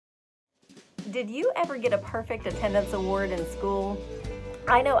Did you ever get a perfect attendance award in school?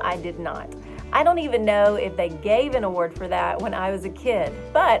 I know I did not. I don't even know if they gave an award for that when I was a kid,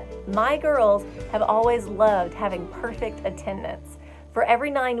 but my girls have always loved having perfect attendance. For every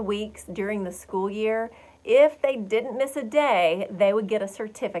 9 weeks during the school year, if they didn't miss a day, they would get a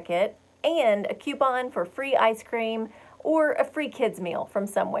certificate and a coupon for free ice cream or a free kids meal from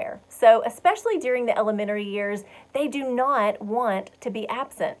somewhere. So especially during the elementary years, they do not want to be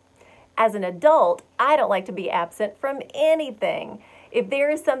absent. As an adult, I don't like to be absent from anything. If there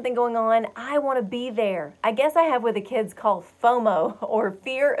is something going on, I want to be there. I guess I have what the kids call FOMO, or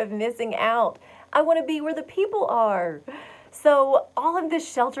fear of missing out. I want to be where the people are. So all of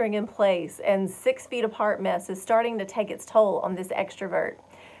this sheltering in place and 6 feet apart mess is starting to take its toll on this extrovert.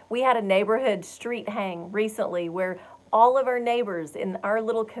 We had a neighborhood street hang recently where all of our neighbors in our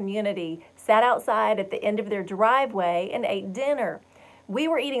little community sat outside at the end of their driveway and ate dinner. We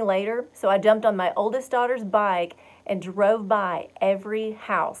were eating later, so I jumped on my oldest daughter's bike and drove by every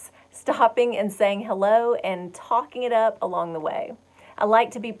house, stopping and saying hello and talking it up along the way. I like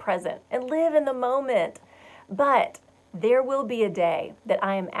to be present and live in the moment, but there will be a day that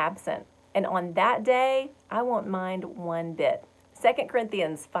I am absent, and on that day, I won't mind one bit. 2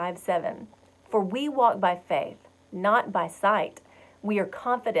 Corinthians 5:7, for we walk by faith, not by sight. We are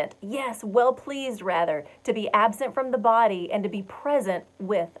confident, yes, well pleased rather, to be absent from the body and to be present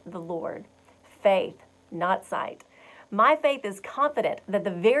with the Lord. Faith, not sight. My faith is confident that the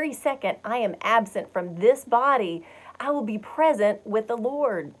very second I am absent from this body, I will be present with the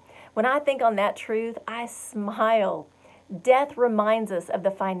Lord. When I think on that truth, I smile. Death reminds us of the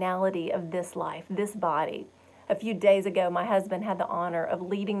finality of this life, this body. A few days ago, my husband had the honor of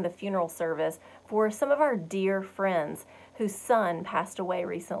leading the funeral service for some of our dear friends whose son passed away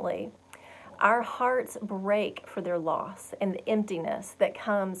recently. Our hearts break for their loss and the emptiness that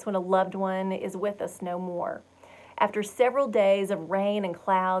comes when a loved one is with us no more. After several days of rain and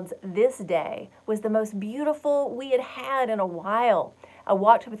clouds, this day was the most beautiful we had had in a while. I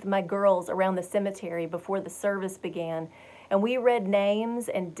walked with my girls around the cemetery before the service began, and we read names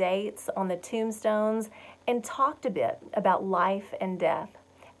and dates on the tombstones and talked a bit about life and death.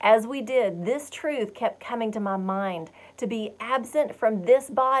 As we did, this truth kept coming to my mind. To be absent from this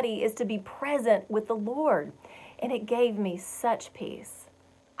body is to be present with the Lord, and it gave me such peace.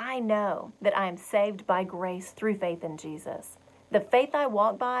 I know that I am saved by grace through faith in Jesus. The faith I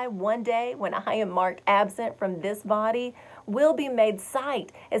walk by one day when I am marked absent from this body will be made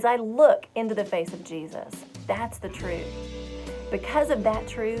sight as I look into the face of Jesus. That's the truth. Because of that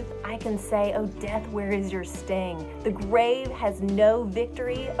truth, I can say, oh, death, where is your sting? The grave has no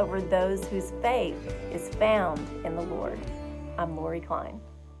victory over those whose faith is found in the Lord. I'm Lori Klein.